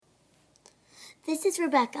This is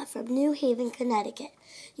Rebecca from New Haven, Connecticut.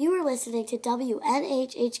 You are listening to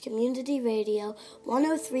WNHH Community Radio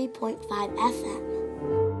 103.5 FM.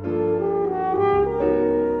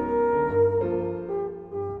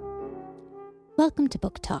 Welcome to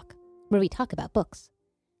Book Talk, where we talk about books.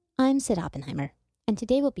 I'm Cyd Oppenheimer, and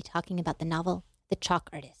today we'll be talking about the novel The Chalk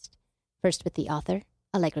Artist, first with the author,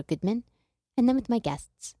 Allegra Goodman, and then with my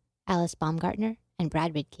guests, Alice Baumgartner and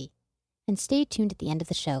Brad Ridky. And stay tuned at the end of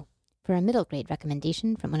the show for a middle grade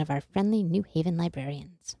recommendation from one of our friendly New Haven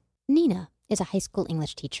librarians. Nina is a high school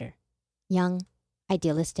English teacher, young,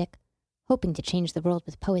 idealistic, hoping to change the world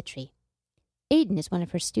with poetry. Aiden is one of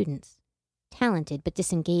her students, talented but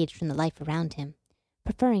disengaged from the life around him,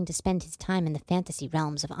 preferring to spend his time in the fantasy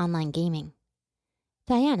realms of online gaming.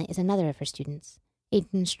 Diana is another of her students,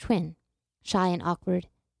 Aiden's twin, shy and awkward,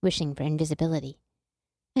 wishing for invisibility.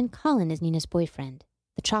 And Colin is Nina's boyfriend,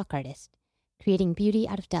 the chalk artist, creating beauty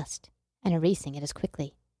out of dust and erasing it as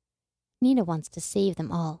quickly. Nina wants to save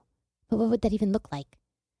them all, but what would that even look like?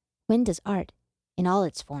 When does art, in all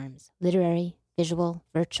its forms, literary, visual,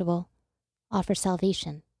 virtual, offer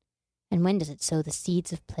salvation? And when does it sow the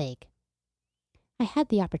seeds of plague? I had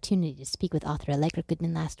the opportunity to speak with author Allegra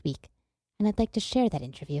Goodman last week, and I'd like to share that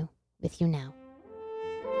interview with you now.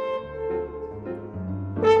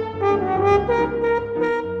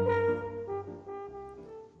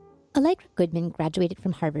 Allegra Goodman graduated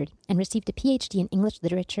from Harvard and received a PhD in English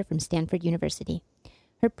literature from Stanford University.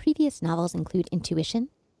 Her previous novels include Intuition,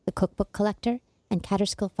 The Cookbook Collector, and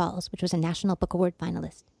Catterskill Falls, which was a National Book Award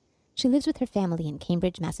finalist. She lives with her family in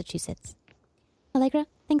Cambridge, Massachusetts. Allegra,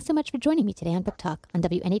 thanks so much for joining me today on Book Talk on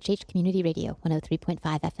WNHH Community Radio 103.5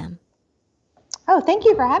 FM. Oh, thank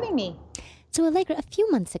you for having me. So, Allegra, a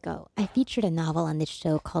few months ago, I featured a novel on this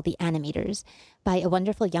show called The Animators by a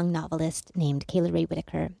wonderful young novelist named Kayla Ray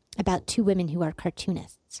Whitaker about two women who are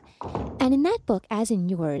cartoonists. And in that book, as in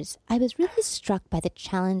yours, I was really struck by the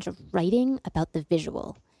challenge of writing about the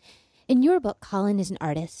visual. In your book, Colin is an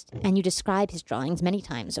artist, and you describe his drawings many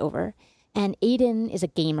times over, and Aiden is a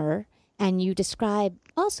gamer, and you describe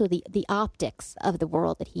also the optics of the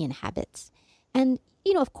world that he inhabits. And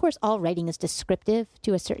you know, of course, all writing is descriptive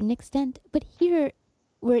to a certain extent, but here,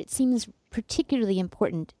 where it seems particularly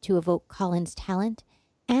important to evoke Colin's talent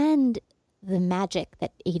and the magic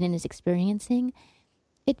that Aiden is experiencing,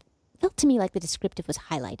 it felt to me like the descriptive was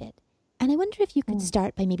highlighted. And I wonder if you could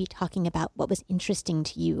start by maybe talking about what was interesting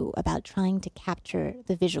to you about trying to capture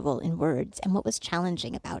the visual in words and what was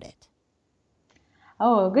challenging about it.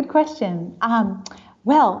 Oh, good question.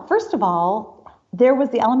 Well, first of all, there was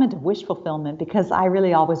the element of wish fulfillment because I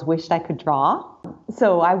really always wished I could draw.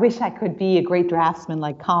 So I wish I could be a great draftsman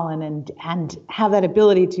like Colin and have that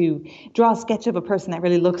ability to draw a sketch of a person that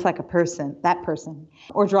really looks like that person,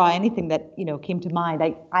 or draw anything that, came to mind.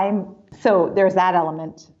 So there's that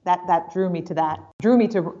element that drew me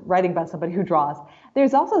to writing about somebody who draws.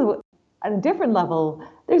 There's also, at a different level,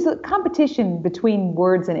 there's a competition between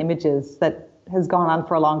words and images that has gone on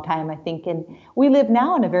for a long time, I think. And we live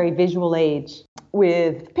now in a very visual age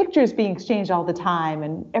with pictures being exchanged all the time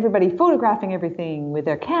and everybody photographing everything with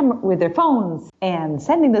their phones and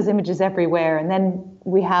sending those images everywhere. And then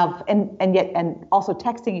we have, and also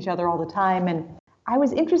texting each other all the time. And I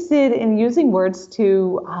was interested in using words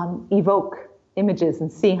to evoke images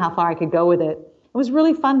and seeing how far I could go with it. It was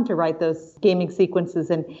really fun to write those gaming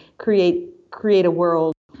sequences and create a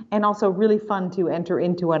world. And also really fun to enter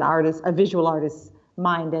into a visual artist's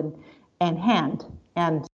mind and hand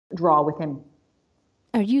and draw with him.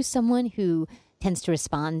 Are you someone who tends to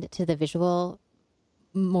respond to the visual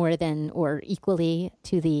more than or equally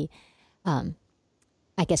to the,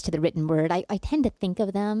 to the written word? I tend to think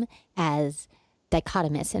of them as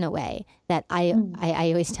dichotomous in a way that I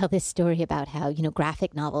always tell this story about how,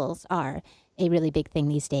 graphic novels are a really big thing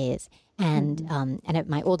these days. And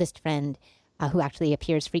my oldest friend, who actually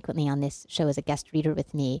appears frequently on this show as a guest reader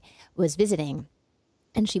with me, was visiting,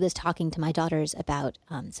 and she was talking to my daughters about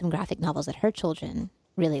some graphic novels that her children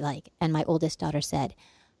really like. And my oldest daughter said,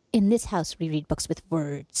 "In this house, we read books with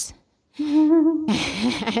words."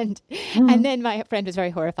 and then my friend was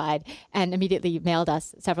very horrified and immediately mailed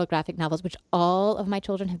us several graphic novels, which all of my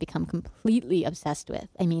children have become completely obsessed with.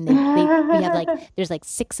 I mean, we have there's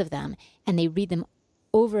 6 of them, and they read them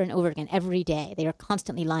over and over again every day. They are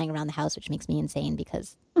constantly lying around the house, which makes me insane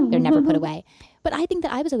because they're never put away. But I think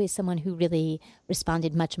that I was always someone who really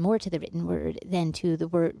responded much more to the written word than to the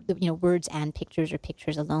word, words and pictures or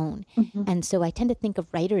pictures alone. Mm-hmm. And so I tend to think of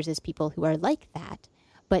writers as people who are like that.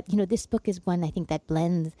 But, this book is one, I think, that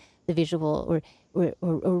blends the visual or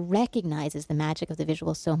recognizes the magic of the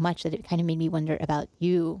visual so much that it kind of made me wonder about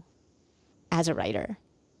you as a writer.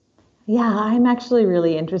 Yeah, I'm actually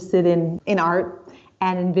really interested in art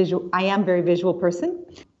and in visual. I am a very visual person.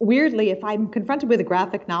 Weirdly, if I'm confronted with a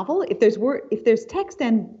graphic novel, if there's text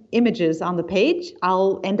and images on the page,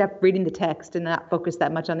 I'll end up reading the text and not focus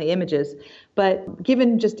that much on the images. But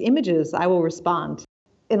given just images, I will respond.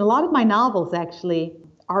 In a lot of my novels, actually,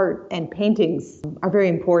 art and paintings are very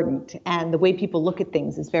important, and the way people look at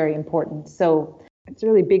things is very important. So it's a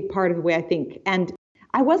really big part of the way I think. And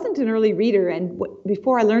I wasn't an early reader, and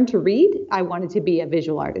before I learned to read, I wanted to be a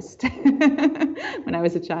visual artist when I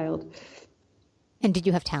was a child. And did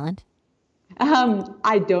you have talent?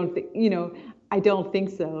 I don't think, I don't think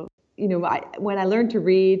so. When I learned to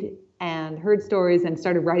read and heard stories and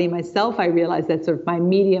started writing myself, I realized that sort of my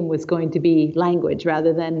medium was going to be language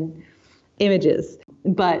rather than images.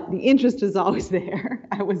 But the interest was always there.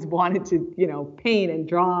 I was wanted to, paint and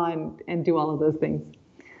draw and do all of those things.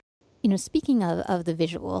 Speaking of the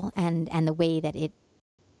visual and the way that it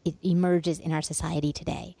emerges in our society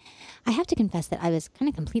today, I have to confess that I was kind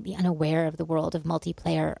of completely unaware of the world of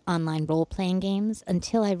multiplayer online role-playing games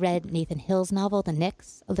until I read Nathan Hill's novel, The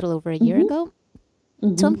Nix, a little over a year ago.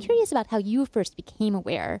 Mm-hmm. So I'm curious about how you first became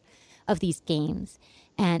aware of these games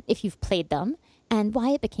and if you've played them and why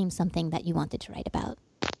it became something that you wanted to write about.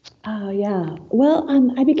 Oh, yeah. Well,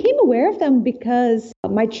 I became aware of them because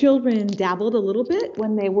my children dabbled a little bit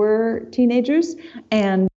when they were teenagers,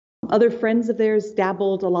 and other friends of theirs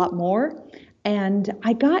dabbled a lot more. And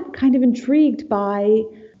I got kind of intrigued by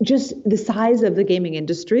just the size of the gaming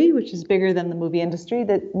industry, which is bigger than the movie industry,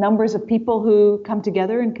 the numbers of people who come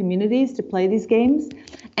together in communities to play these games,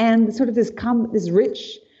 and sort of this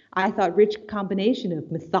rich combination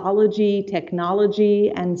of mythology,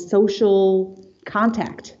 technology, and social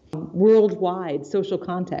contact, worldwide social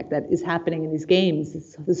contact that is happening in these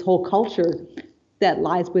games, this whole culture that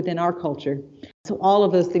lies within our culture. So all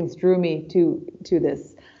of those things drew me to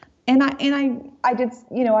this. And I did,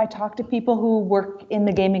 I talked to people who work in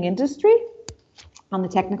the gaming industry on the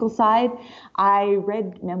technical side. I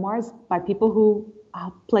read memoirs by people who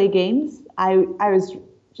play games. I was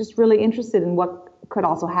just really interested in what could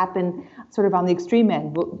also happen sort of on the extreme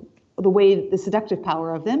end, the way, the seductive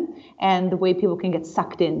power of them, and the way people can get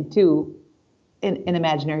sucked into an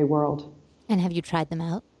imaginary world. And have you tried them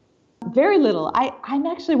out? Very little. I'm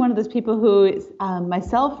actually one of those people who is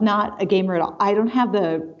myself not a gamer at all. I don't have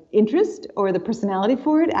the interest or the personality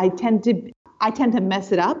for it. I tend to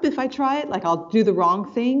mess it up if I try it. Like I'll do the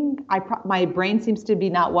wrong thing. My brain seems to be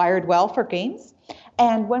not wired well for games.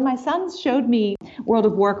 And when my sons showed me World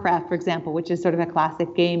of Warcraft, for example, which is sort of a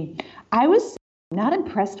classic game, I was not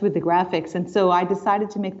impressed with the graphics, and so I decided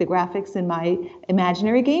to make the graphics in my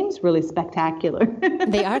imaginary games really spectacular.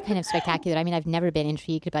 They are kind of spectacular. I mean, I've never been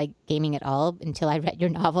intrigued by gaming at all until I read your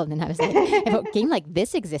novel, and then I was like, if a game like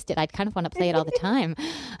this existed, I'd kind of want to play it all the time.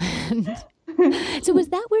 So was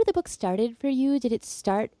that where the book started for you? Did it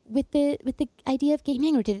start with the idea of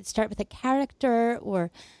gaming, or did it start with a character,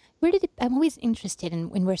 or where did it? I'm always interested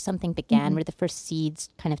in where something began, where the first seeds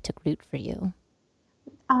kind of took root for you.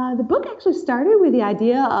 The book actually started with the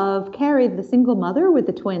idea of Carrie, the single mother with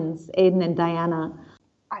the twins, Aiden and Diana.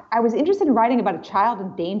 I was interested in writing about a child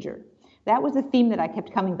in danger. That was a theme that I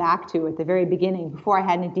kept coming back to at the very beginning before I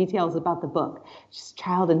had any details about the book, just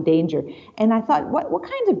child in danger. And I thought, what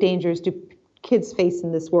kinds of dangers do kids face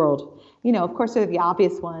in this world? Of course, there are the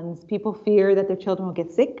obvious ones. People fear that their children will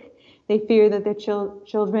get sick. They fear that their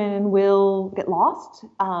children will get lost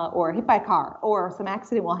or hit by a car, or some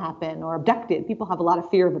accident will happen, or abducted. People have a lot of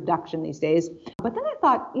fear of abduction these days. But then I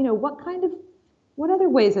thought, what other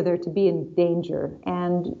ways are there to be in danger?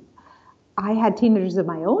 And I had teenagers of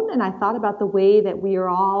my own, and I thought about the way that we are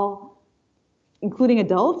all, including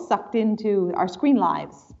adults, sucked into our screen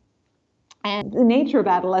lives. And the nature of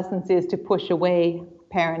adolescence is to push away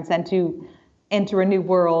parents and to enter a new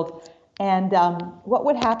world. And what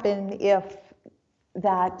would happen if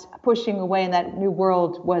that pushing away in that new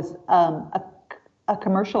world was a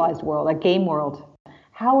commercialized world, a game world?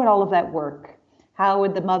 How would all of that work? How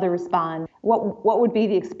would the mother respond? What would be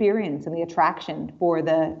the experience and the attraction for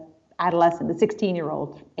the adolescent, the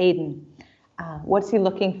 16-year-old Aiden? What's he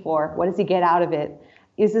looking for? What does he get out of it?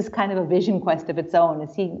 Is this kind of a vision quest of its own?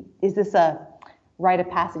 Is this a rite of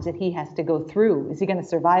passage that he has to go through? Is he going to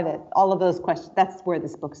survive it? All of those questions, that's where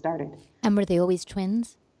this book started. And were they always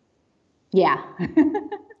twins? Yeah.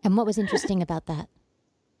 And what was interesting about that?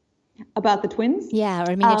 About the twins? Yeah,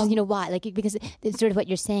 or I mean, why? Like, because it's sort of what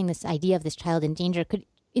you're saying, this idea of this child in danger could,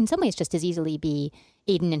 in some ways, just as easily be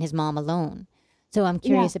Aiden and his mom alone. So I'm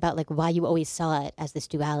curious about why you always saw it as this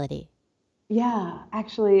duality. Yeah,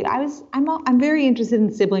 actually, I'm very interested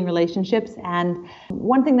in sibling relationships, and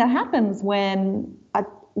one thing that happens when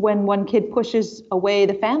when one kid pushes away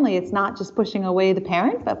the family, it's not just pushing away the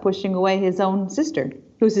parent, but pushing away his own sister,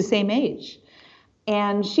 who's the same age.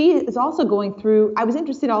 And she is also going through, I was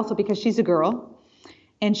interested also because she's a girl,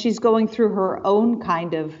 and she's going through her own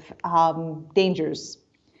kind of dangers,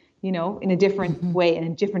 in a different way, in a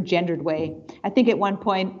different gendered way. I think at one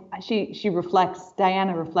point Diana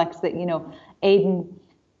reflects that, Aiden,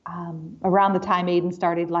 around the time Aiden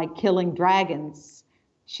started like killing dragons,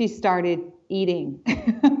 she started eating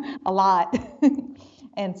a lot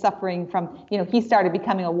and suffering from, he started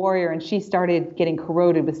becoming a warrior and she started getting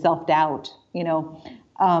corroded with self-doubt, Yeah,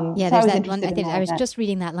 there's that one. I was just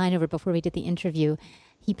reading that line over before we did the interview.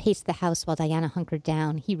 He paced the house while Diana hunkered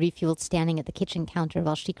down. He refueled standing at the kitchen counter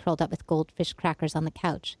while she curled up with goldfish crackers on the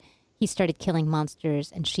couch. He started killing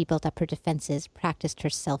monsters and she built up her defenses, practiced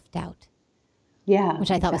her self-doubt. Yeah.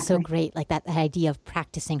 Which I thought was so great, like that idea of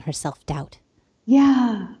practicing her self-doubt.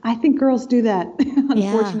 Yeah, I think girls do that,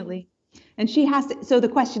 unfortunately. Yeah. And she has to, so the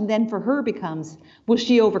question then for her becomes, will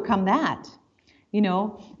she overcome that?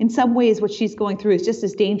 In some ways what she's going through is just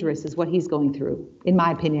as dangerous as what he's going through, in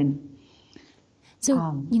my opinion.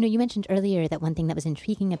 So, you mentioned earlier that one thing that was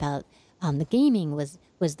intriguing about the gaming was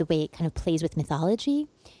the way it kind of plays with mythology.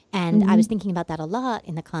 And I was thinking about that a lot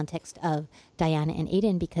in the context of Diana and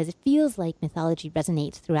Aiden, because it feels like mythology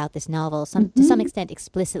resonates throughout this novel, to some extent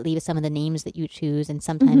explicitly with some of the names that you choose and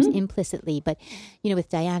sometimes implicitly. But, with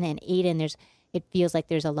Diana and Aiden, it feels like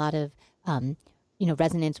there's a lot of,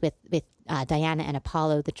 resonance with Diana and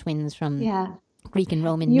Apollo, the twins from Greek and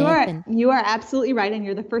Roman myth. You are absolutely right, and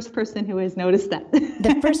you're the first person who has noticed that.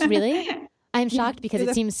 The first, really? I'm shocked because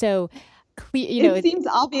it seems so clear. It seems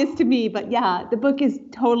obvious to me, but yeah, the book is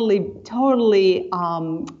totally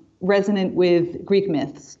resonant with Greek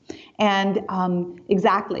myths, and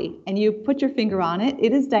exactly. And you put your finger on it.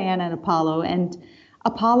 It is Diana and Apollo, and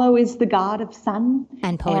Apollo is the god of sun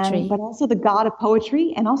and poetry, but also the god of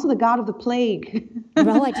poetry, and also the god of the plague.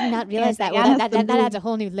 Oh, I did not realize that. Well, that adds a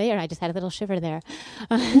whole new layer. I just had a little shiver there.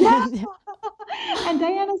 Yeah. And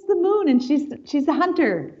Diana's the moon, and she's the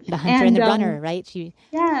hunter. The hunter and the runner, right?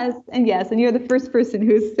 Yes, and you're the first person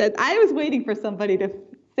who said. I was waiting for somebody to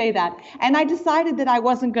say that, and I decided that I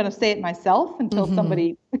wasn't going to say it myself until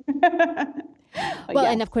somebody. Well,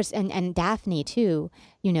 and of course, and Daphne too.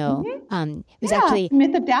 It was actually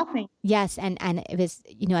myth of Daphne. Yes, and it was.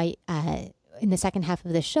 I in the second half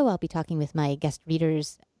of the show, I'll be talking with my guest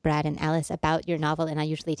readers, Brad and Alice, about your novel, and I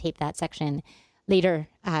usually tape that section later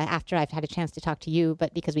after I've had a chance to talk to you.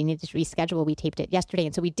 But because we needed to reschedule, we taped it yesterday,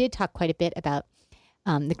 and so we did talk quite a bit about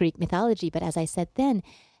the Greek mythology. But as I said then,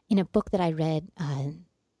 in a book that I read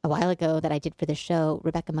a while ago that I did for the show,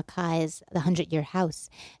 Rebecca Mackay's The 100-Year House,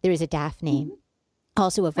 there is a Daphne,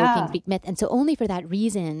 also evoking Greek myth. And so only for that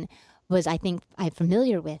reason was I think I'm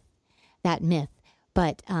familiar with that myth.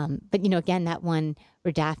 But again, that one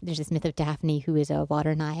where there's this myth of Daphne, who is a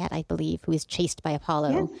water naiad, I believe, who is chased by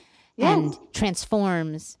Apollo and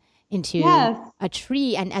transforms into a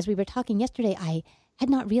tree. And as we were talking yesterday, I had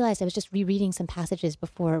not realized, I was just rereading some passages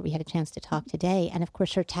before we had a chance to talk today. And of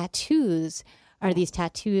course, her tattoos are these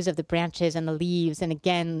tattoos of the branches and the leaves. And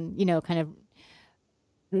again, kind of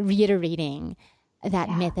reiterating that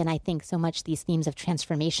myth. And I think so much these themes of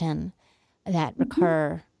transformation that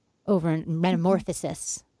recur over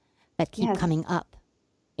metamorphosis that keep coming up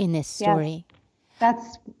in this story. Yes.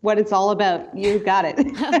 That's what it's all about. You got it.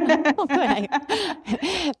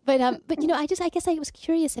 But I guess I was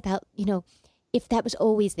curious about, if that was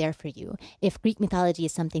always there for you, if Greek mythology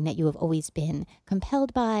is something that you have always been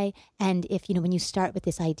compelled by, and if, when you start with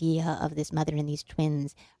this idea of this mother and these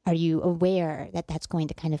twins, are you aware that that's going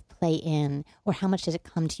to kind of play in, or how much does it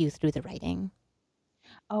come to you through the writing?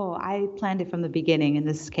 Oh, I planned it from the beginning in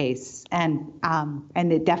this case, and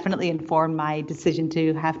it definitely informed my decision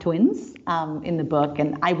to have twins in the book.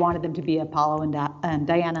 And I wanted them to be Apollo and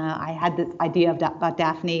Diana. I had this idea about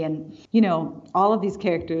Daphne, and all of these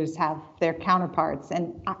characters have their counterparts.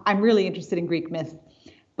 And I'm really interested in Greek myth.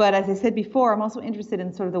 But as I said before, I'm also interested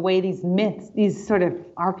in sort of the way these myths, these sort of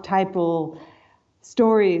archetypal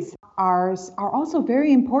stories are also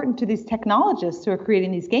very important to these technologists who are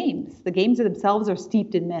creating these games. The games themselves are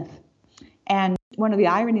steeped in myth. And one of the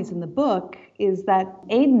ironies in the book is that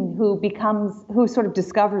Aiden, who sort of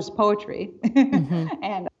discovers poetry,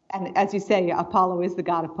 and as you say, Apollo is the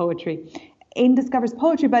god of poetry. Aiden discovers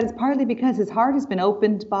poetry, but it's partly because his heart has been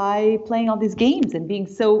opened by playing all these games and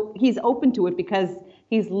he's open to it because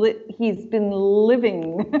he's been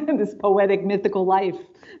living this poetic, mythical life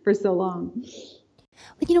for so long.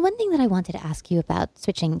 Well, one thing that I wanted to ask you about,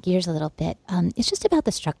 switching gears a little bit, is just about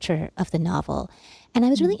the structure of the novel. And I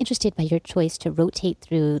was really interested by your choice to rotate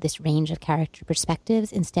through this range of character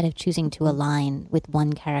perspectives instead of choosing to align with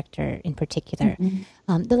one character in particular.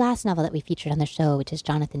 The last novel that we featured on the show, which is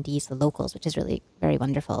Jonathan Dee's The Locals, which is really very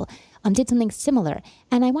wonderful, did something similar.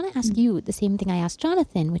 And I want to ask you the same thing I asked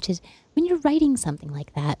Jonathan, which is when you're writing something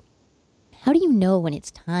like that, how do you know when it's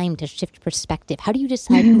time to shift perspective? How do you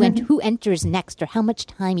decide who enters next, or how much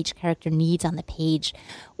time each character needs on the page,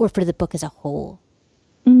 or for the book as a whole?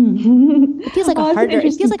 It feels like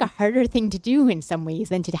It feels like a harder thing to do in some ways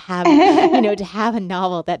than to have, to have a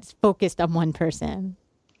novel that's focused on one person.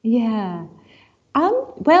 Yeah.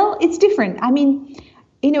 Well, it's different. I mean,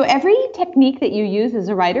 every technique that you use as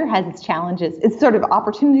a writer has its challenges. It's sort of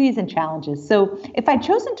opportunities and challenges. So if I'd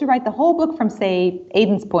chosen to write the whole book from, say,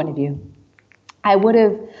 Aiden's point of view, I would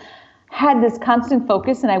have had this constant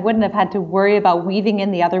focus, and I wouldn't have had to worry about weaving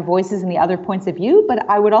in the other voices and the other points of view, but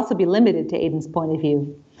I would also be limited to Aiden's point of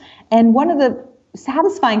view. And one of the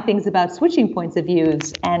satisfying things about switching points of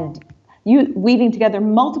views and you weaving together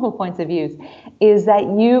multiple points of views is that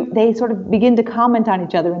they sort of begin to comment on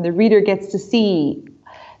each other, and the reader gets to see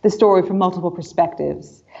the story from multiple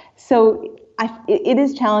perspectives. So it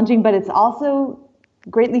is challenging, but it's also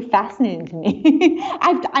greatly fascinating to me.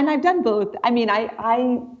 I've done both. I mean,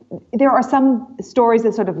 there are some stories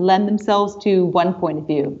that sort of lend themselves to one point of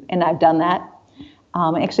view, and I've done that.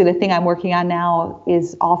 Actually, the thing I'm working on now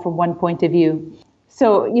is all from one point of view.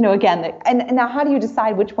 So, again, and now how do you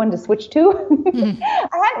decide which one to switch to?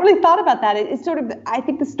 I hadn't really thought about that. It's sort of, I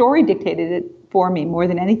think the story dictated it for me more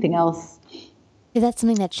than anything else. Is that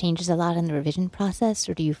something that changes a lot in the revision process,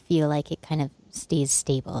 or do you feel like it kind of stays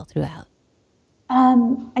stable throughout?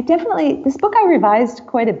 This book I revised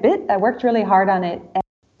quite a bit. I worked really hard on it.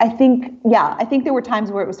 I think there were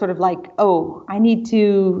times where it was sort of like, oh, I need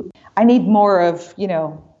more of,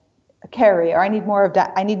 Carrie, or I need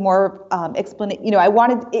more explanation.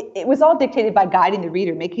 It was all dictated by guiding the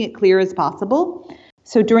reader, making it clear as possible.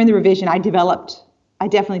 So during the revision, I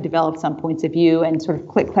definitely developed some points of view and sort of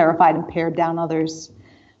clarified and pared down others.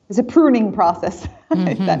 It's a pruning process,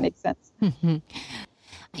 if that makes sense. Mm-hmm.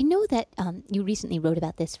 I know that you recently wrote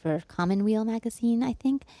about this for Commonweal magazine, I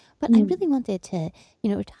think, but I really wanted to,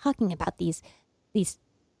 we're talking about the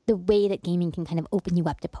way that gaming can kind of open you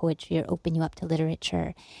up to poetry or open you up to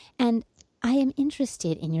literature. And I am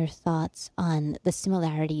interested in your thoughts on the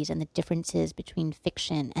similarities and the differences between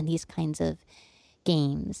fiction and these kinds of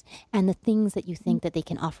games, and the things that you think that they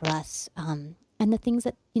can offer us, and the things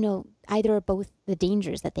that, either or both the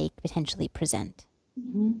dangers that they potentially present.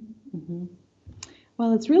 Mm-hmm. Mm-hmm.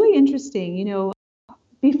 Well, it's really interesting.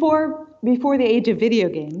 Before the age of video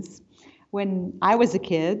games, when I was a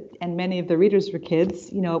kid and many of the readers were kids,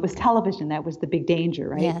 it was television that was the big danger,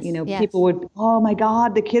 right? Yes, people would, oh my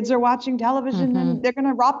God, the kids are watching television and they're going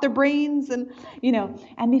to rot their brains. And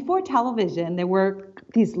before television, there were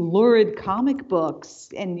these lurid comic books,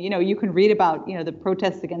 and, you can read about, the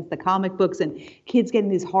protests against the comic books and kids getting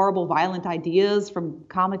these horrible, violent ideas from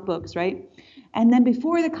comic books, right? And then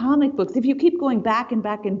before the comic books, if you keep going back and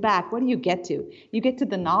back and back, what do you get to? You get to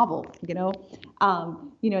the novel, in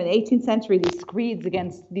the 18th century, these screeds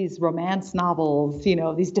against these romance novels,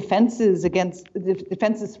 these defenses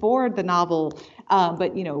for the novel.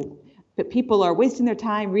 But people are wasting their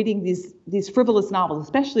time reading these frivolous novels,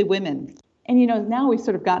 especially women. And, now we've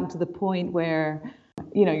sort of gotten to the point where,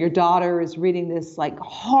 your daughter is reading this like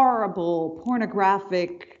horrible,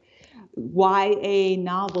 pornographic YA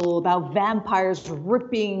novel about vampires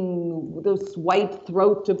ripping the white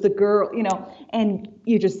throat of the girl, and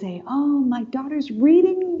you just say, oh, my daughter's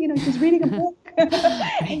reading, she's reading a book,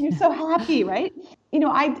 and you're so happy, right?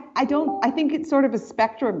 I think it's sort of a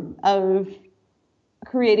spectrum of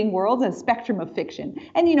creating worlds, a spectrum of fiction.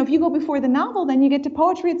 And, if you go before the novel, then you get to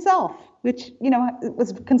poetry itself, which,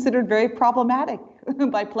 was considered very problematic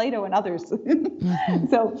by Plato and others.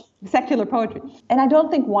 So secular poetry. And I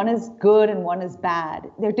don't think one is good and one is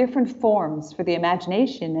bad. They're different forms for the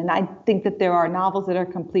imagination. And I think that there are novels that are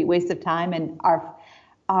a complete waste of time and are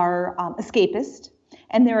escapist.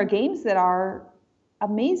 And there are games that are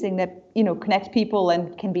amazing that, connect people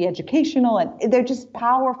and can be educational. And they're just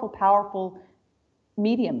powerful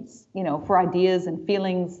mediums, for ideas and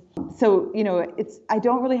feelings. So, I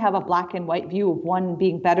don't really have a black and white view of one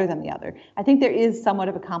being better than the other. I think there is somewhat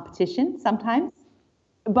of a competition sometimes,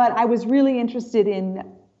 but I was really interested in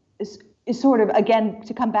sort of, again,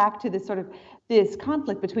 to come back to this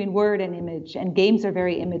conflict between word and image, and games are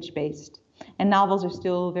very image-based and novels are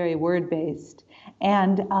still very word-based.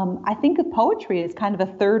 And I think of poetry as kind of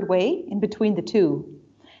a third way in between the two.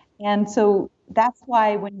 And so that's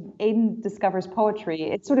why when Aiden discovers poetry,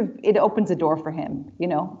 it opens a door for him, you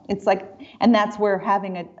know. It's like, and that's where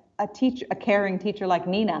having a caring teacher like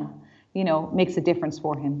Nina, you know, makes a difference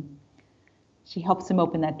for him. She helps him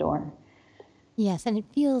open that door. Yes, and it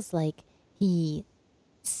feels like he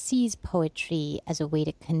sees poetry as a way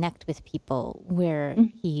to connect with people, where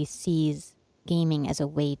he sees gaming as a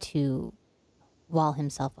way to wall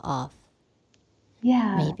himself off.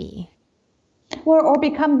 Yeah. Maybe. Or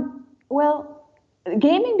become, well,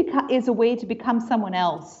 gaming is a way to become someone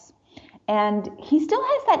else. And he still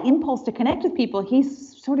has that impulse to connect with people.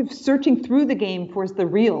 He's sort of searching through the game for the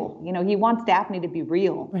real. You know, he wants Daphne to be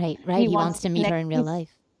real. Right. He wants to meet her in real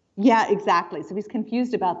life. Yeah, exactly. So he's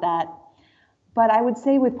confused about that. But I would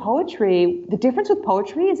say with poetry, the difference with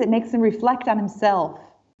poetry is it makes him reflect on himself.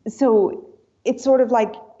 So it's sort of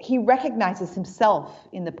like he recognizes himself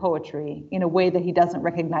in the poetry in a way that he doesn't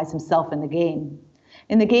recognize himself in the game.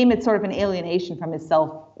 In the game, it's sort of an alienation from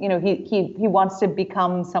himself. You know, he wants to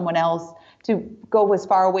become someone else, to go as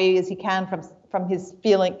far away as he can from his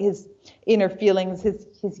inner feelings,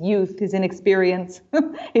 his youth, his inexperience,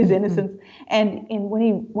 his innocence. And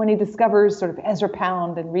when he discovers sort of Ezra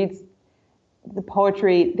Pound and reads the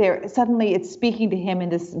poetry, there suddenly it's speaking to him in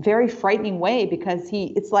this very frightening way, because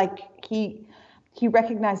it's like he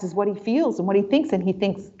recognizes what he feels and what he thinks, and he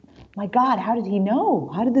thinks, my God, how did he know?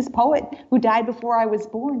 How did this poet who died before I was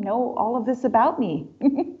born know all of this about me?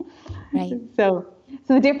 Right. So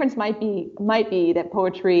the difference might be that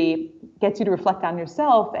poetry gets you to reflect on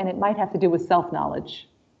yourself, and it might have to do with self-knowledge.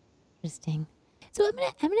 Interesting. So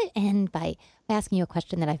I'm gonna end by asking you a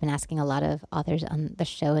question that I've been asking a lot of authors on the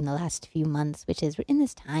show in the last few months, which is, we're in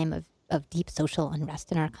this time of deep social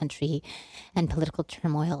unrest in our country and political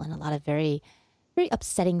turmoil and a lot of very, very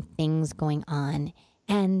upsetting things going on.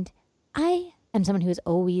 And I am someone who has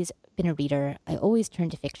always been a reader. I always turn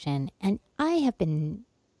to fiction, and I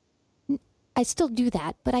still do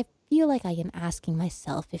that, but I feel like I am asking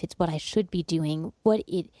myself if it's what I should be doing, what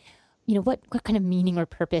kind of meaning or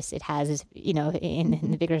purpose it has, is, you know,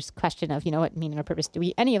 in the bigger question of, you know, what meaning or purpose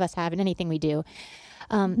do any of us have in anything we do.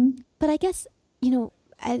 But I guess, you know,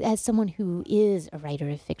 as someone who is a writer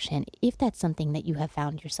of fiction, if that's something that you have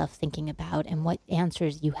found yourself thinking about, and what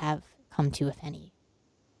answers you have come to, if any.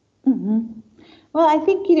 Well, I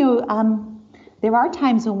think, you know, there are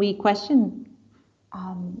times when we question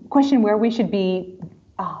where we should be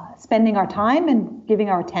spending our time and giving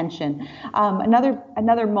our attention.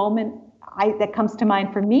 Another moment that comes to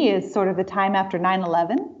mind for me is sort of the time after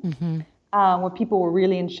 9/11, where people were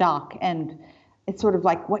really in shock, and it's sort of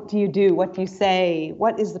like, what do you do? What do you say?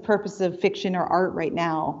 What is the purpose of fiction or art right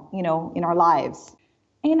now, you know, in our lives?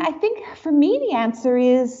 And I think for me, the answer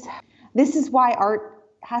is, this is why art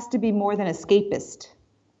has to be more than escapist.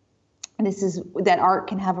 And this is that art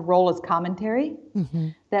can have a role as commentary,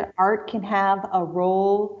 that art can have a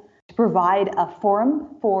role to provide a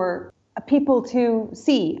forum for people to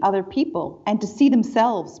see other people and to see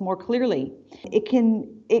themselves more clearly. It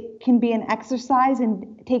can be an exercise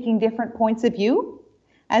in taking different points of view,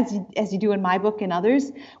 as you do in my book and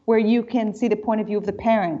others, where you can see the point of view of the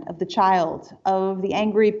parent, of the child, of the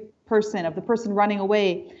angry person, of the person running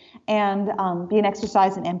away, and be an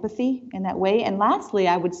exercise in empathy in that way. And lastly,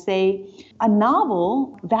 I would say a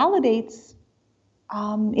novel validates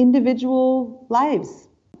individual lives.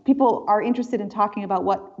 People are interested in talking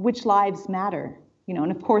about which lives matter, you know,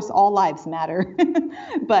 and of course all lives matter.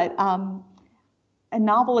 But a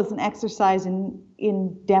novel is an exercise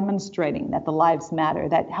in demonstrating that the lives matter,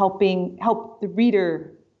 that help the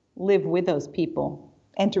reader live with those people,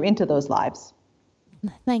 enter into those lives.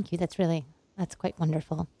 Thank you. That's quite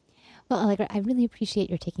wonderful. Well, Allegra, I really appreciate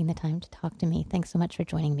your taking the time to talk to me. Thanks so much for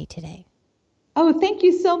joining me today. Oh, thank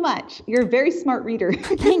you so much. You're a very smart reader.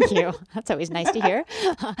 Thank you. That's always nice to hear.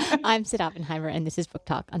 I'm Cyd Oppenheimer, and this is Book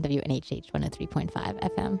Talk on WNHH 103.5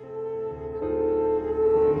 FM.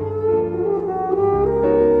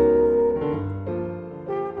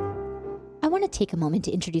 I want to take a moment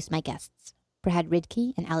to introduce my guests, Brad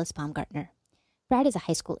Ridky and Alice Baumgartner. Brad is a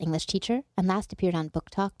high school English teacher and last appeared on Book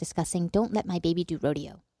Talk discussing Don't Let My Baby Do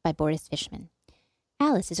Rodeo by Boris Fishman.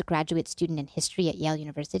 Alice is a graduate student in history at Yale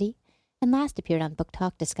University and last appeared on Book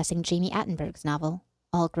Talk discussing Jamie Attenberg's novel,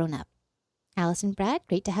 All Grown Up. Alice and Brad,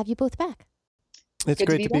 great to have you both back. It's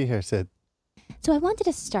great to be here, Cyd. So I wanted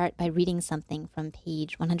to start by reading something from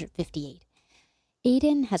page 158.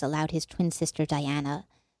 Aiden has allowed his twin sister Diana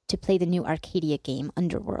to play the new Arcadia game,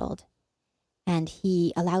 Underworld, and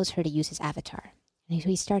he allows her to use his avatar. And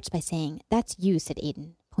he starts by saying, "That's you," said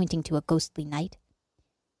Aiden, pointing to a ghostly night.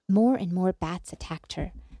 More and more bats attacked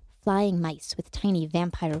her, flying mice with tiny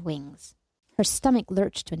vampire wings. Her stomach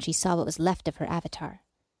lurched when she saw what was left of her avatar.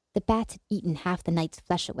 The bats had eaten half the knight's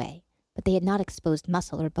flesh away, but they had not exposed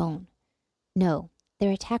muscle or bone. No,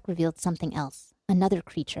 their attack revealed something else, another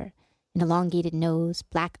creature, an elongated nose,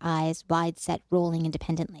 black eyes, wide set, rolling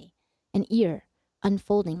independently, an ear,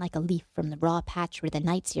 unfolding like a leaf from the raw patch where the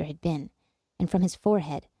knight's ear had been, and from his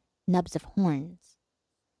forehead, nubs of horns.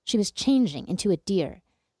 She was changing into a deer.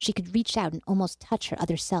 She could reach out and almost touch her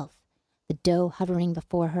other self, the doe hovering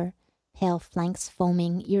before her, pale flanks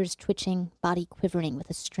foaming, ears twitching, body quivering with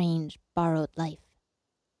a strange, borrowed life.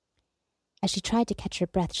 As she tried to catch her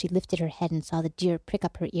breath, she lifted her head and saw the deer prick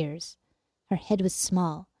up her ears. Her head was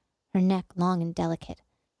small, her neck long and delicate,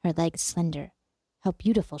 her legs slender. How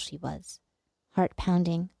beautiful she was. Heart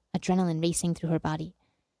pounding, adrenaline racing through her body.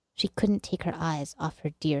 She couldn't take her eyes off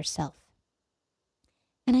her dear self.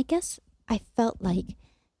 And I guess I felt like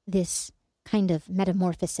this kind of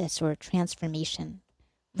metamorphosis or transformation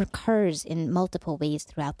recurs in multiple ways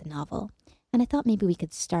throughout the novel. And I thought maybe we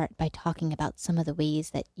could start by talking about some of the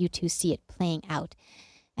ways that you two see it playing out,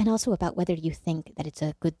 and also about whether you think that it's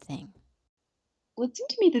a good thing. Well, it seemed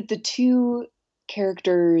to me that the two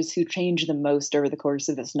characters who change the most over the course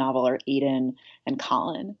of this novel are Aiden and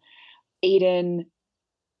Colin. Aiden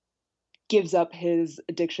gives up his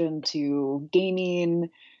addiction to gaming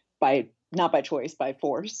not by choice, by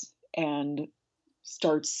force, and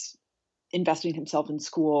starts investing himself in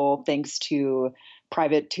school thanks to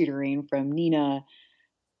private tutoring from Nina.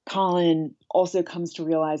 Colin also comes to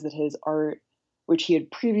realize that his art, which he had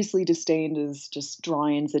previously disdained as just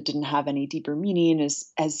drawings that didn't have any deeper meaning,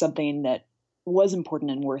 as something that was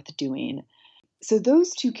important and worth doing. So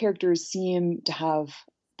those two characters seem to have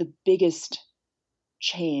the biggest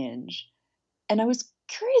change. And I was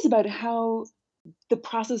curious about how the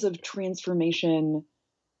process of transformation,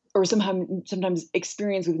 or sometimes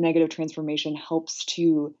experience with negative transformation, helps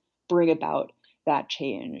to bring about that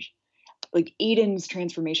change. Like Aiden's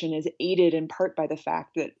transformation is aided in part by the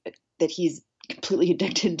fact that he's completely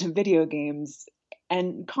addicted to video games,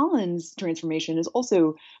 and Colin's transformation is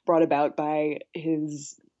also brought about by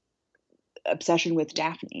his obsession with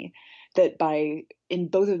Daphne. That in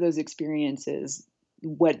both of those experiences,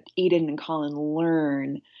 what Aiden and Colin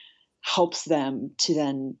learn helps them to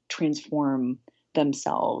then transform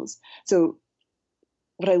themselves. So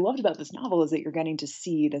what I loved about this novel is that you're getting to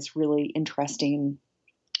see this really interesting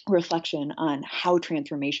reflection on how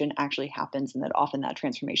transformation actually happens, and that often that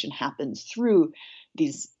transformation happens through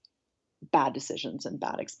these bad decisions and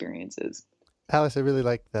bad experiences. Alice, I really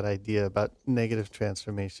like that idea about negative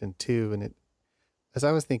transformation too. And as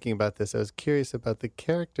I was thinking about this, I was curious about the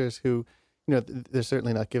characters who, they're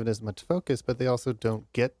certainly not given as much focus, but they also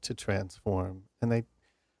don't get to transform. And I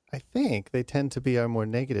think they tend to be our more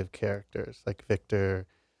negative characters, like Victor,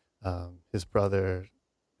 his brother,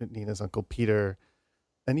 Nina's uncle Peter,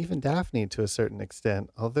 and even Daphne to a certain extent.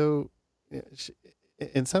 Although,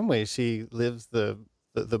 in some ways, she lives the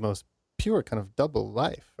most pure kind of double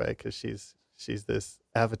life, right? Because she's this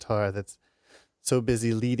avatar that's so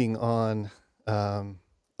busy leading on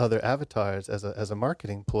other avatars as a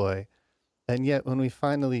marketing ploy. And yet when we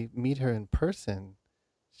finally meet her in person,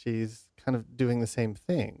 she's kind of doing the same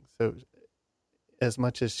thing. So as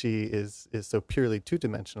much as she is so purely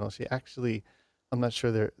two-dimensional, she actually, I'm not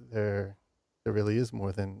sure there really is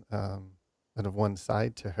more than kind of one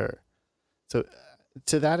side to her. So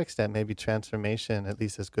to that extent, maybe transformation, at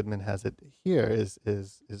least as Goodman has it here,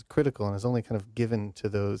 is critical and is only kind of given to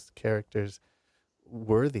those characters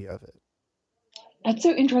worthy of it. That's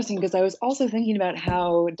so interesting, because I was also thinking about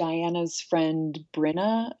how Diana's friend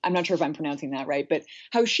Brinna, I'm not sure if I'm pronouncing that right, but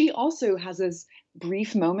how she also has this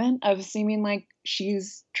brief moment of seeming like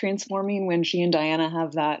she's transforming when she and Diana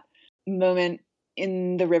have that moment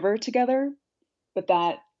in the river together, but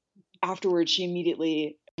that afterwards she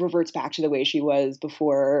immediately reverts back to the way she was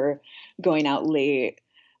before going out late,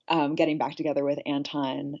 getting back together with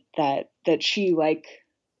Anton, that she, like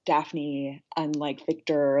Daphne, unlike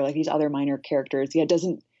Victor, like these other minor characters,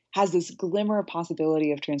 has this glimmer of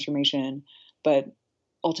possibility of transformation, but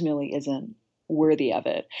ultimately isn't worthy of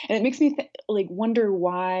it. And it makes me wonder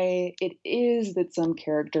why it is that some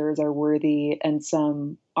characters are worthy and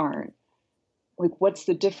some aren't. Like, what's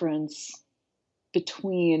the difference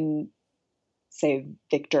between, say,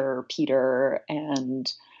 Victor, Peter,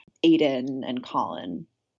 and Aiden and Colin?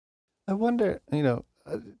 I wonder,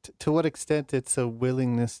 to what extent it's a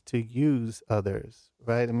willingness to use others,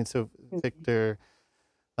 right? I mean, so Victor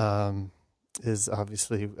is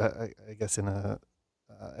obviously, I guess, in a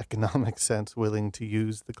economic sense, willing to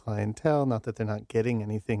use the clientele. Not that they're not getting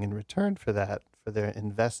anything in return for that, for their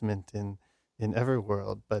investment in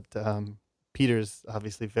Everworld. But Peter's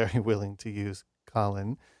obviously very willing to use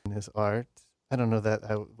Colin in his art. I don't know that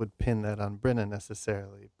I would pin that on Brenna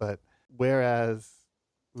necessarily, but whereas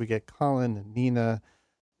we get Colin and Nina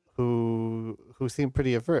who seem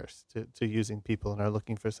pretty averse to using people and are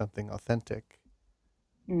looking for something authentic.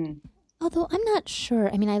 Although I'm not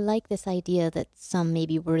sure. I mean, I like this idea that some may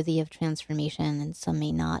be worthy of transformation and some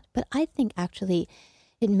may not. But I think actually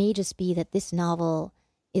it may just be that this novel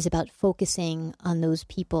is about focusing on those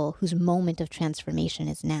people whose moment of transformation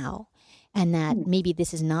is now. And that maybe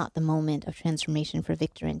this is not the moment of transformation for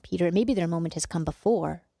Victor and Peter. Maybe their moment has come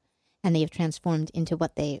before and they have transformed into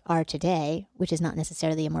what they are today, which is not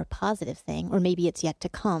necessarily a more positive thing. Or maybe it's yet to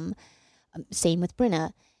come. Same with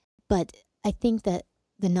Brenna. But I think that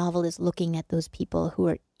the novel is looking at those people who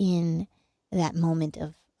are in that moment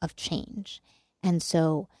of change. And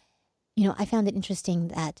so, I found it interesting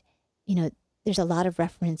that, there's a lot of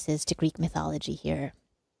references to Greek mythology here.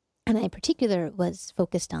 And I in particular was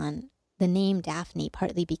focused on the name Daphne,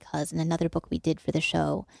 partly because in another book we did for the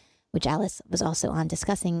show, which Alice was also on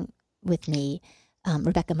discussing with me,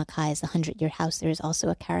 Rebecca Mackay's The 100-Year House, there is also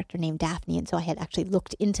a character named Daphne. And so I had actually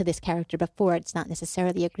looked into this character before. It's not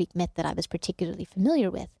necessarily a Greek myth that I was particularly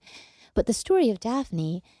familiar with. But the story of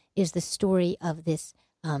Daphne is the story of this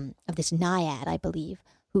naiad, I believe,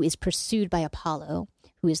 who is pursued by Apollo,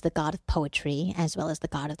 who is the god of poetry, as well as the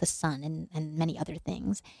god of the sun and many other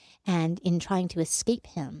things. And in trying to escape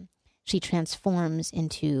him, she transforms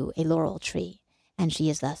into a laurel tree, and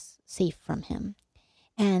she is thus safe from him.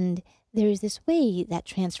 And there is this way that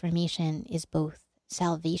transformation is both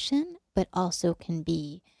salvation, but also can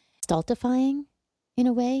be stultifying in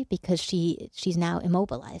a way, because she's now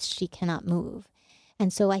immobilized. She cannot move.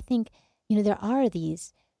 And so I think, there are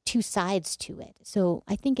these two sides to it. So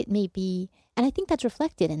I think it may be, and I think that's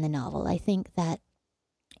reflected in the novel. I think that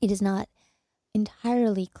it is not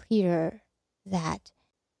entirely clear that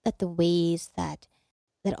the ways that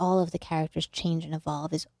all of the characters change and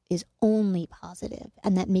evolve is only positive,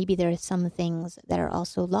 and that maybe there are some things that are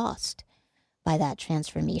also lost by that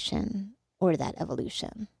transformation or that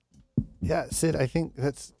evolution. Yeah, Cyd, I think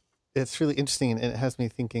it's really interesting, and it has me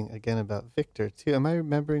thinking again about Victor too. Am I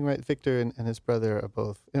remembering right? Victor and his brother are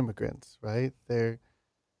both immigrants, right?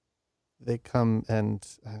 They come, and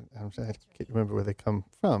I can't remember where they come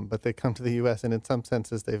from, but they come to the U.S. and in some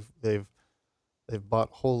senses they've bought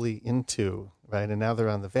wholly into, right? And now they're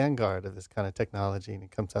on the vanguard of this kind of technology, and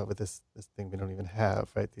it comes out with this thing we don't even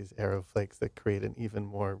have, right? These arrow flakes that create an even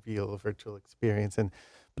more real virtual experience. But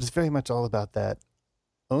it's very much all about that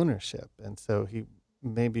ownership. And so he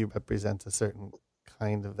maybe represents a certain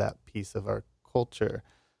kind of that piece of our culture,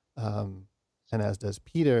 and as does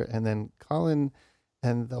Peter. And then Colin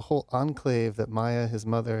and the whole enclave that Maya, his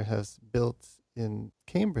mother, has built in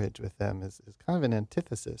Cambridge with them is kind of an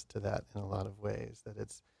antithesis to that in a lot of ways, that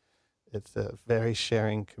it's a very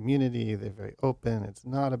sharing community. They're very open. It's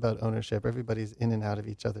not about ownership. Everybody's in and out of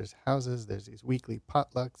each other's houses. There's these weekly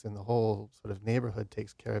potlucks, and the whole sort of neighborhood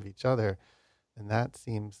takes care of each other. And that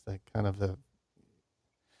seems like kind of the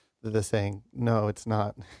saying, no, it's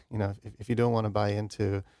not. If you don't want to buy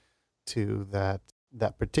into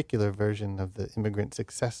that particular version of the immigrant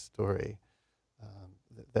success story,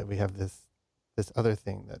 that we have this other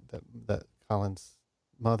thing that Colin's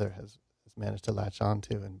mother has managed to latch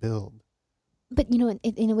onto and build. But,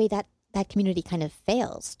 in a way that community kind of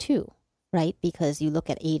fails too, right? Because you look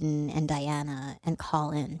at Aiden and Diana and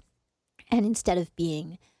Colin, and instead of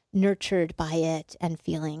being nurtured by it and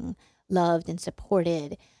feeling loved and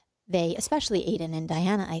supported, they, especially Aiden and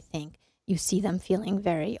Diana, I think, you see them feeling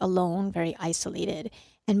very alone, very isolated.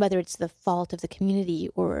 And whether it's the fault of the community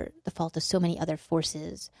or the fault of so many other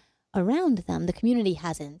forces around them, the community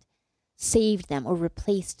hasn't saved them or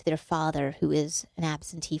replaced their father, who is an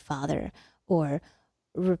absentee father, or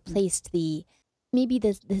replaced the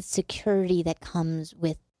security that comes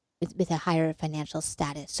with a higher financial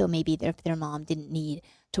status. So maybe their mom didn't need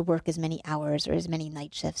to work as many hours or as many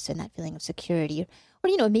night shifts, and that feeling of security,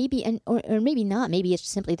 or maybe or maybe not. Maybe it's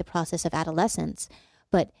simply the process of adolescence,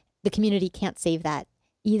 but the community can't save that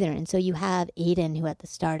either. And so you have Aiden, who at the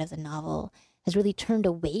start of the novel has really turned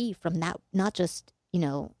away from that, not just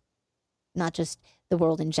the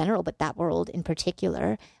world in general, but that world in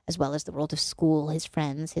particular, as well as the world of school, his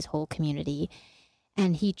friends, his whole community.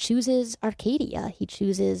 And he chooses Arcadia. He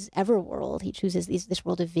chooses Everworld. He chooses this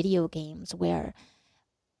world of video games where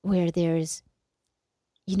there's,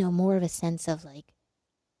 more of a sense of like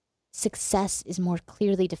success is more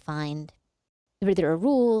clearly defined, where there are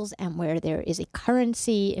rules and where there is a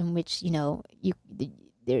currency in which, you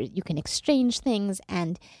can exchange things.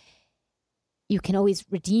 And, you can always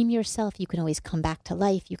redeem yourself. You can always come back to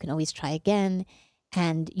life. You can always try again.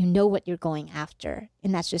 And you know what you're going after.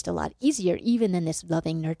 And that's just a lot easier, even than this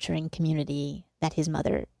loving, nurturing community that his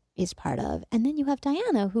mother is part of. And then you have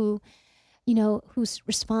Diana, who, whose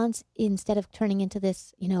response, instead of turning into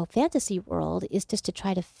this, fantasy world, is just to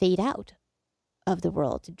try to fade out of the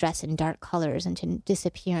world, to dress in dark colors and to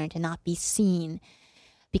disappear and to not be seen,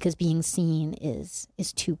 because being seen is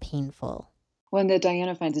too painful. Well, and that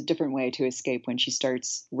Diana finds a different way to escape when she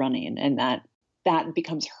starts running, and that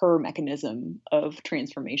becomes her mechanism of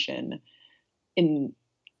transformation in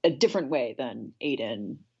a different way than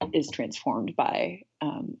Aiden is transformed by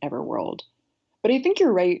Everworld. But I think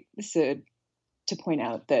you're right, Cyd, to point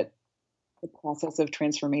out that the process of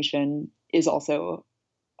transformation is also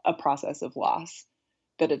a process of loss,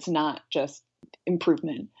 that it's not just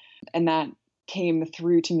improvement. And that came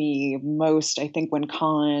through to me most, I think, when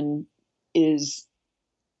Colin is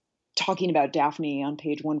talking about Daphne on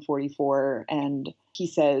page 144, and he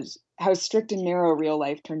says, how strict and narrow real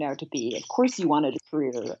life turned out to be. Of course you wanted a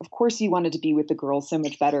career. Of course you wanted to be with the girls so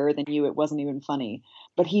much better than you. It wasn't even funny.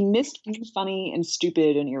 But he missed being funny and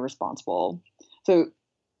stupid and irresponsible. So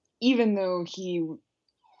even though he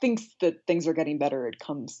thinks that things are getting better, it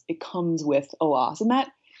comes with a loss. And that,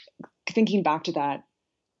 thinking back to that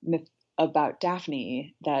myth about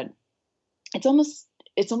Daphne, that it's almost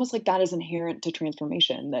like that is inherent to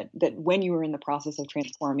transformation, that when you are in the process of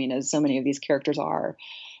transforming, as so many of these characters are,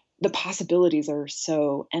 the possibilities are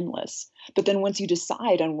so endless. But then once you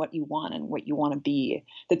decide on what you want and what you want to be,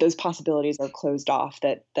 that those possibilities are closed off,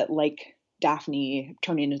 that like Daphne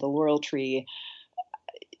turning into the laurel tree,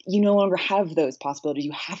 you no longer have those possibilities.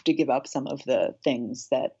 You have to give up some of the things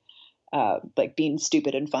that, like being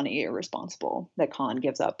stupid and funny, irresponsible, that Colin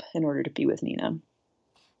gives up in order to be with Nina.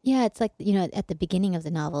 Yeah, it's like, at the beginning of the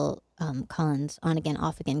novel, Colin's on-again,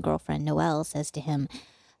 off-again girlfriend, Noelle, says to him,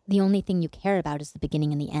 the only thing you care about is the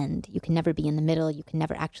beginning and the end. You can never be in the middle. You can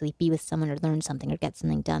never actually be with someone or learn something or get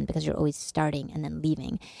something done, because you're always starting and then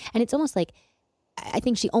leaving. And it's almost like, I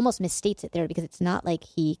think she almost misstates it there, because it's not like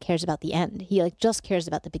he cares about the end. He just cares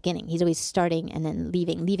about the beginning. He's always starting and then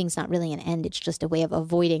leaving. Leaving's not really an end. It's just a way of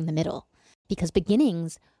avoiding the middle, because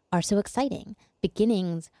beginnings are so exciting.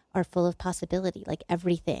 Beginnings are full of possibility. Like,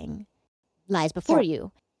 everything lies before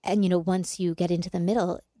you. And, once you get into the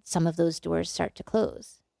middle, some of those doors start to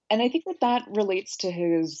close. And I think that relates to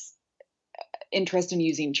his interest in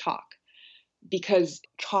using chalk, because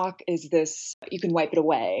chalk is this, you can wipe it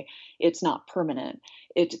away. It's not permanent.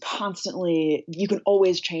 It's constantly, you can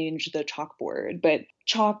always change the chalkboard, but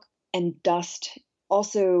chalk and dust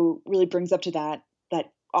also really brings up to that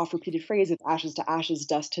oft-repeated phrase of ashes to ashes,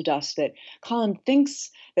 dust to dust, that Colin thinks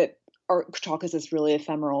that our chalk is this really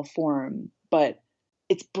ephemeral form, but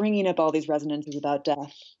it's bringing up all these resonances about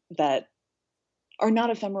death that are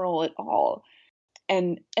not ephemeral at all.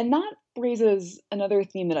 And that raises another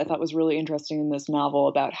theme that I thought was really interesting in this novel,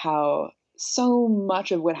 about how so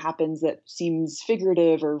much of what happens that seems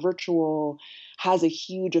figurative or virtual has a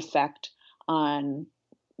huge effect on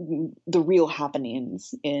the real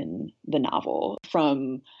happenings in the novel,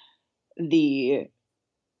 from the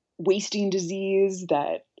wasting disease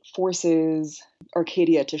that forces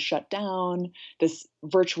Arcadia to shut down, this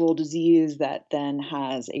virtual disease that then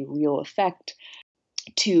has a real effect,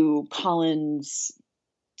 to Colin's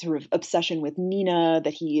sort of obsession with Nina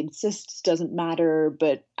that he insists doesn't matter,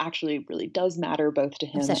 but actually really does matter, both to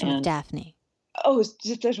him Obsession and with Daphne. Oh, his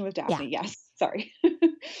obsession with Daphne. Yeah. Yes, sorry.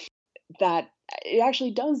 That it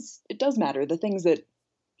actually does matter. The things that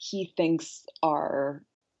he thinks are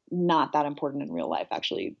not that important in real life,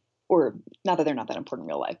 actually, or not that they're not that important in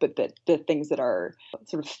real life, but that the things that are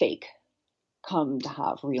sort of fake come to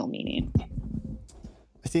have real meaning.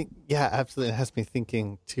 I think, yeah, absolutely. It has me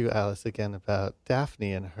thinking too, Alice, again about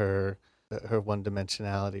Daphne and her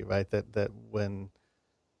one-dimensionality, right? That when,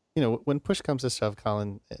 when push comes to shove,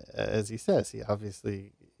 Colin, as he says,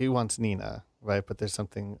 he wants Nina, right? But there's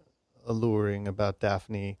something alluring about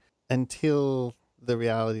Daphne until the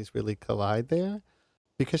realities really collide there,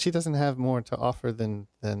 because she doesn't have more to offer than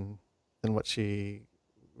what she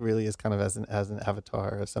really is, kind of as an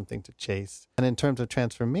avatar, or something to chase. And in terms of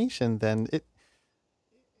transformation, then it,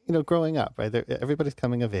 growing up, right? Everybody's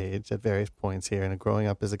coming of age at various points here, and growing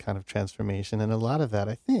up is a kind of transformation. And a lot of that,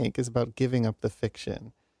 I think, is about giving up the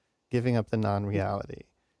fiction, giving up the non-reality.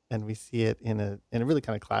 And we see it in a really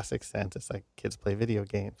kind of classic sense. It's like kids play video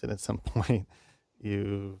games, and at some point,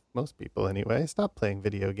 most people anyway, stop playing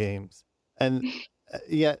video games. And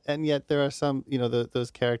yet there are some,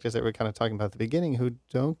 those characters that we're kind of talking about at the beginning who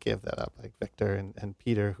don't give that up, like Victor and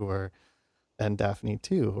Peter, who are and Daphne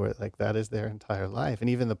too, who are like, that is their entire life. And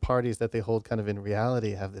even the parties that they hold kind of in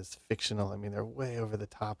reality have this fictional, I mean, they're way over the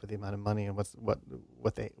top with the amount of money and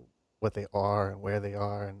what they are and where they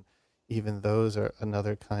are. And even those are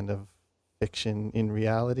another kind of fiction in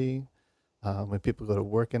reality. When people go to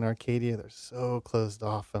work in Arcadia, they're so closed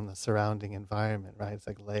off from the surrounding environment, right? It's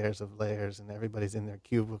like layers of layers, and everybody's in their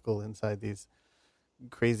cubicle inside these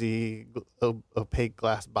crazy opaque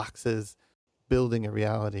glass boxes, building a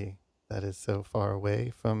reality that is so far away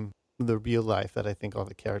from the real life that I think all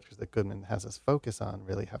the characters that Goodman has us focus on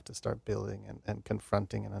really have to start building and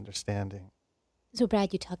confronting and understanding. So,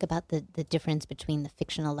 Brad, you talk about the difference between the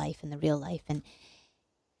fictional life and the real life, and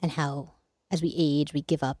how as we age, we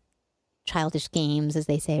give up childish games, as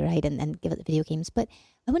they say, right, and give up the video games. But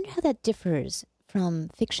I wonder how that differs from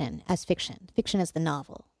fiction as the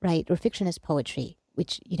novel, right, or fiction as poetry,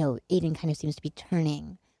 which, Aiden kind of seems to be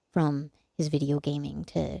turning from his video gaming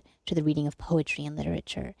to the reading of poetry and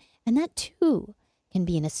literature. And that, too, can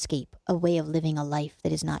be an escape, a way of living a life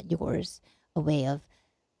that is not yours, a way of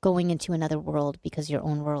going into another world because your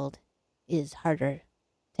own world is harder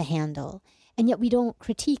to handle. And yet we don't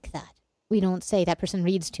critique that. We don't say that person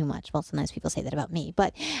reads too much. Well, sometimes people say that about me,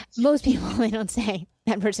 but most people, they don't say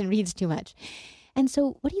that person reads too much. And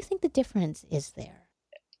so what do you think the difference is there?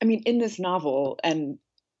 I mean, in this novel, and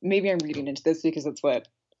maybe I'm reading into this because it's what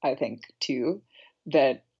I think too,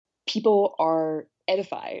 that people are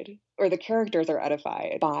edified, or the characters are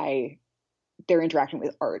edified by their interaction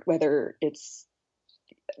with art, whether it's,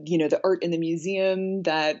 the art in the museum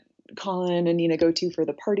that Colin and Nina go to for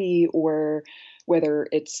the party, or whether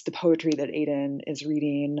it's the poetry that Aiden is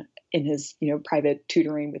reading in his, private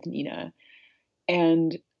tutoring with Nina.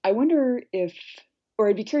 And I wonder if, or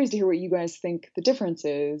I'd be curious to hear what you guys think the difference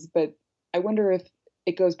is, but I wonder if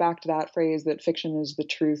it goes back to that phrase that fiction is the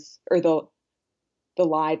truth, or the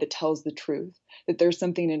lie that tells the truth, that there's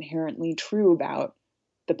something inherently true about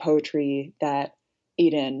the poetry that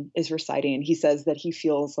Aiden is reciting. He says that he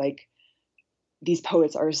feels like these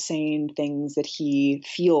poets are saying things that he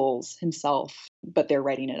feels himself, but they're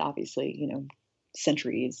writing it obviously,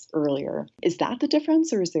 centuries earlier. Is that the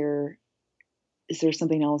difference, or is there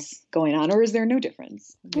something else going on, or is there no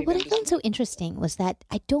difference? Well, what I found so interesting was that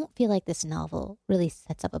I don't feel like this novel really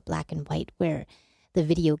sets up a black and white where the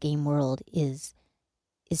video game world is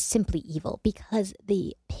simply evil, because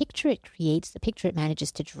the picture it creates, the picture it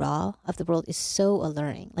manages to draw of the world is so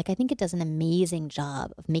alluring. Like, I think it does an amazing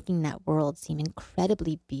job of making that world seem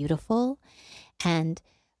incredibly beautiful and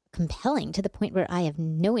compelling, to the point where I have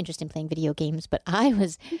no interest in playing video games, but I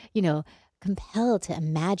was, compelled to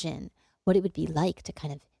imagine what it would be like to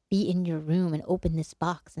kind of be in your room and open this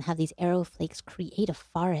box and have these arrow flakes create a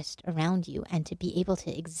forest around you, and to be able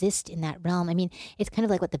to exist in that realm. I mean, it's kind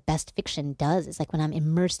of like what the best fiction does. It's like when I'm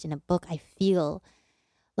immersed in a book, I feel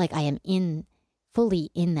like I am fully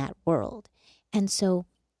in that world. And so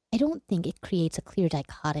I don't think it creates a clear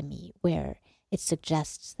dichotomy where it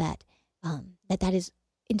suggests that that is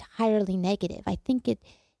entirely negative. I think it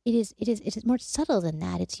is more subtle than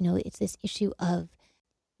that. It's this issue of,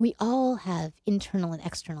 we all have internal and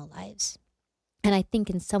external lives. And I think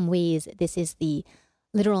in some ways this is the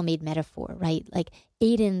literal made metaphor, right? Like,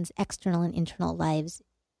 Aiden's external and internal lives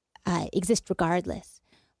exist regardless.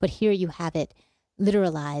 But here you have it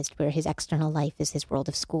literalized, where his external life is his world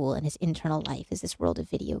of school and his internal life is this world of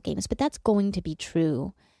video games. But that's going to be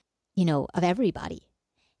true, of everybody.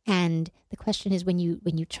 And the question is, when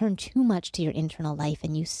you turn too much to your internal life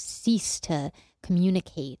and you cease to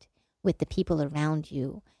communicate with the people around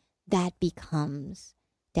you, that becomes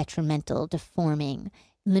detrimental, deforming,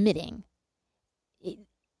 limiting,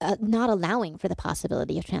 not allowing for the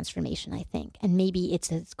possibility of transformation, I think. And maybe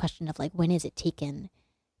it's a question of, like, when is it taken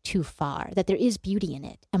too far, that there is beauty in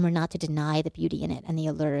it, and we're not to deny the beauty in it and the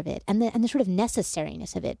allure of it and the sort of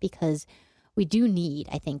necessariness of it, because we do need,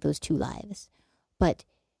 I think, those two lives. But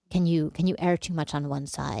can you err too much on one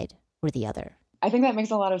side or the other? I think that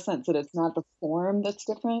makes a lot of sense, that it's not the form that's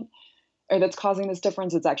different, or that's causing this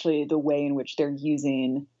difference. It's actually the way in which they're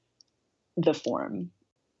using the form.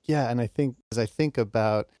 Yeah, and I think, as I think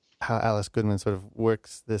about how Alice Goodman sort of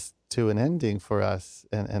works this to an ending for us,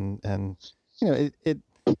 and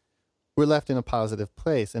we're left in a positive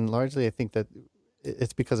place, and largely I think that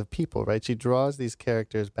it's because of people, right? She draws these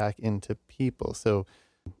characters back into people. So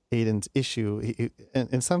Aiden's issue,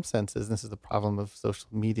 in some senses, this is the problem of social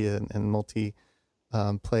media and multi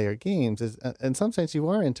player games, is in some sense you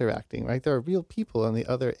are interacting, right? There are real people on the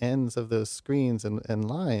other ends of those screens and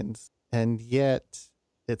lines, and yet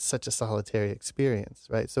it's such a solitary experience,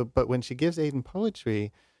 right? So, but when she gives Aiden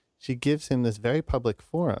poetry, she gives him this very public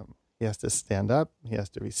forum. He has to stand up, he has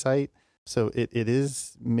to recite, So it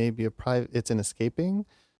is maybe it's an escaping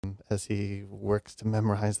as he works to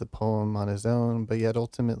memorize the poem on his own, but yet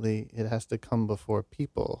ultimately it has to come before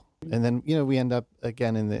people. And then, we end up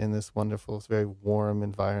again in this wonderful, very warm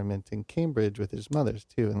environment in Cambridge with his mother's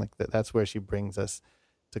too. And like that's where she brings us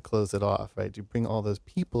to close it off, right? You bring all those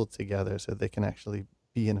people together so they can actually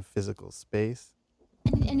be in a physical space.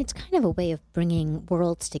 And it's kind of a way of bringing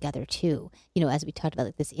worlds together too. As we talked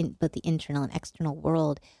about both the internal and external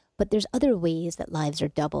world, but there's other ways that lives are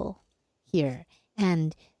double here.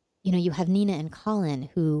 And, you have Nina and Colin,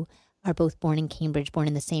 who are both born in Cambridge, born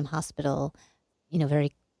in the same hospital,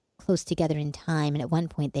 very close together in time. And at one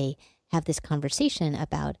point they have this conversation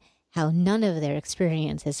about how none of their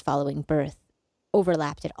experiences following birth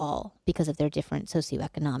overlapped at all because of their different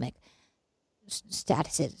socioeconomic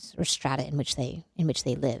statuses or strata in which they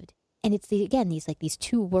lived. And it's these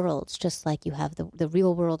two worlds, just like you have the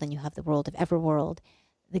real world and you have the world of Everworld,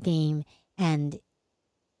 the game. And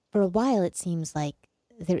for a while it seems like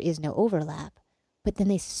there is no overlap, but then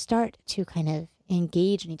they start to kind of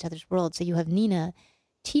engage in each other's world. So you have Nina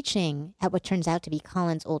teaching at what turns out to be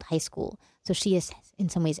Colin's old high school. So she has in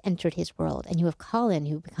some ways entered his world. And you have Colin,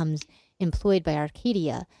 who becomes employed by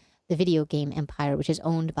Arcadia, the video game empire, which is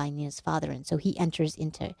owned by Nina's father. And so he enters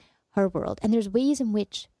into her world. And there's ways in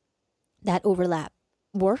which that overlap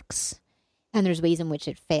works, and there's ways in which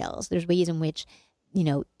it fails. There's ways in which,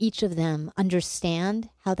 each of them understand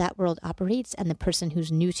how that world operates, and the person who's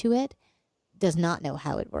new to it does not know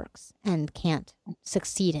how it works and can't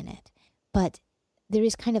succeed in it. But there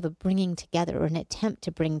is kind of a bringing together, or an attempt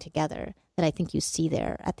to bring together, that I think you see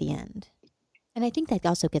there at the end. And I think that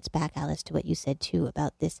also gets back, Alice, to what you said too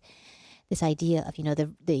about this idea of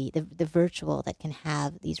the virtual that can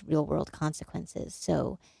have these real world consequences.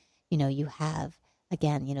 So, you have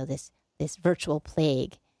again this virtual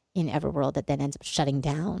plague in Everworld that then ends up shutting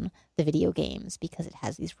down the video games because it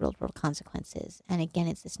has these real world consequences. And again,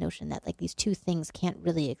 it's this notion that like these two things can't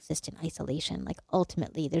really exist in isolation. Like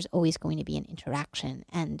ultimately, there's always going to be an interaction,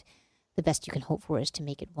 and the best you can hope for is to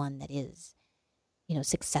make it one that is,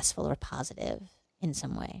 successful or positive in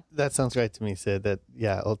some way. That sounds right to me, Cyd, that,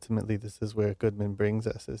 ultimately this is where Goodman brings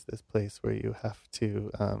us, is this place where you have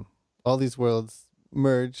to, all these worlds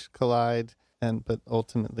merge, collide, but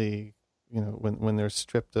ultimately, when they're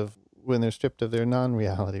stripped of their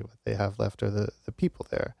non-reality, what they have left are the people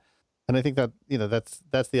there. And I think that,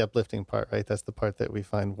 that's the uplifting part, right? That's the part that we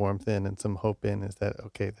find warmth in and some hope in, is that,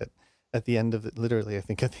 okay, that at the end of it, literally, I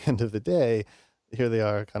think at the end of the day, here they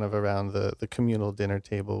are kind of around the communal dinner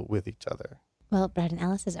table with each other. Well, Brad and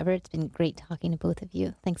Alice, as ever, it's been great talking to both of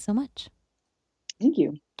you. Thanks so much. Thank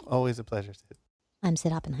you. Always a pleasure, Cyd. I'm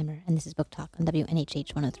Cyd Oppenheimer, and this is Book Talk on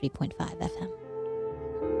WNHH 103.5 FM.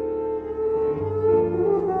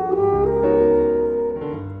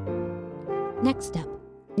 Next up,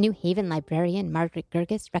 New Haven librarian Margaret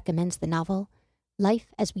Gerges recommends the novel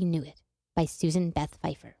Life as We Knew It by Susan Beth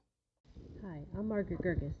Pfeiffer. Hi, I'm Margaret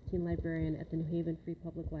Gerges, teen librarian at the New Haven Free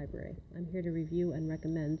Public Library. I'm here to review and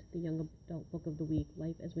recommend the young adult book of the week,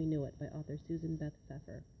 Life as We Knew It by author Susan Beth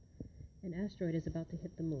Pfeiffer. An asteroid is about to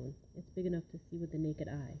hit the moon. It's big enough to see with the naked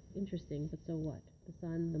eye. Interesting, but so what? The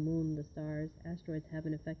sun, the moon, the stars, asteroids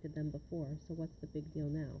haven't affected them before, so what's the big deal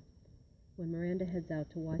now? When Miranda heads out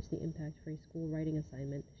to watch the impact for a school writing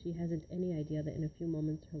assignment, she hasn't any idea that in a few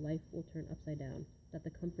moments her life will turn upside down, that the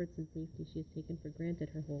comforts and safety she has taken for granted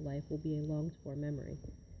her whole life will be a longed-for memory.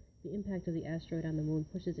 The impact of the asteroid on the moon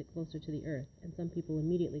pushes it closer to the Earth, and some people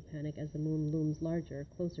immediately panic as the moon looms larger,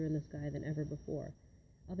 closer in the sky than ever before.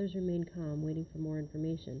 Others remain calm, waiting for more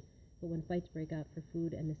information, but when fights break out for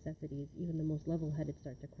food and necessities, even the most level-headed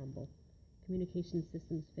start to crumble. Communication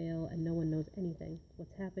systems fail, and no one knows anything.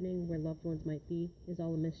 What's happening, where loved ones might be, is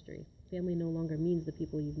all a mystery. Family no longer means the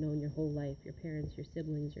people you've known your whole life, your parents, your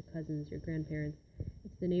siblings, your cousins, your grandparents.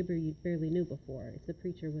 It's the neighbor you barely knew before. It's the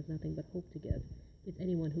preacher with nothing but hope to give. It's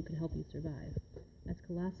anyone who can help you survive. As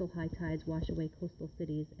colossal high tides wash away coastal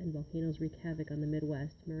cities and volcanoes wreak havoc on the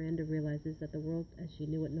Midwest, Miranda realizes that the world as she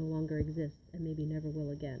knew it no longer exists and maybe never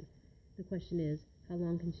will again. The question is, how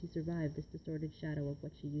long can she survive this distorted shadow of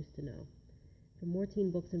what she used to know? For more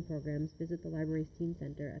teen books and programs, visit the library's Teen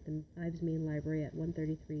Center at the Ives Main Library at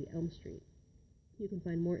 133 Elm Street. You can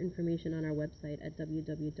find more information on our website at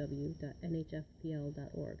www.nhfpl.org.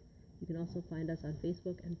 You can also find us on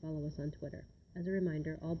Facebook and follow us on Twitter. As a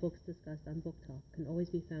reminder, all books discussed on Book Talk can always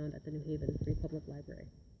be found at the New Haven Free Public Library.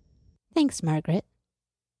 Thanks, Margaret.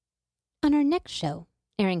 On our next show,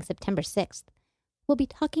 airing September 6th, we'll be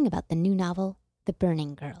talking about the new novel, The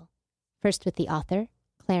Burning Girl, first with the author,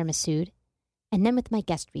 Claire Massoud, and then with my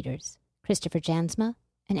guest readers, Christopher Jansma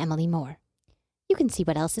and Emily Moore. You can see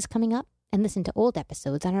what else is coming up and listen to old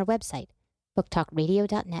episodes on our website,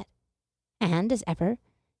 booktalkradio.net. And as ever,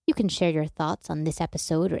 you can share your thoughts on this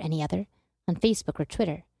episode or any other on Facebook or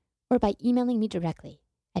Twitter, or by emailing me directly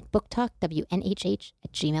at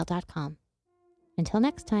booktalkwnhh@gmail.com. Until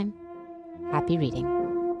next time, happy reading.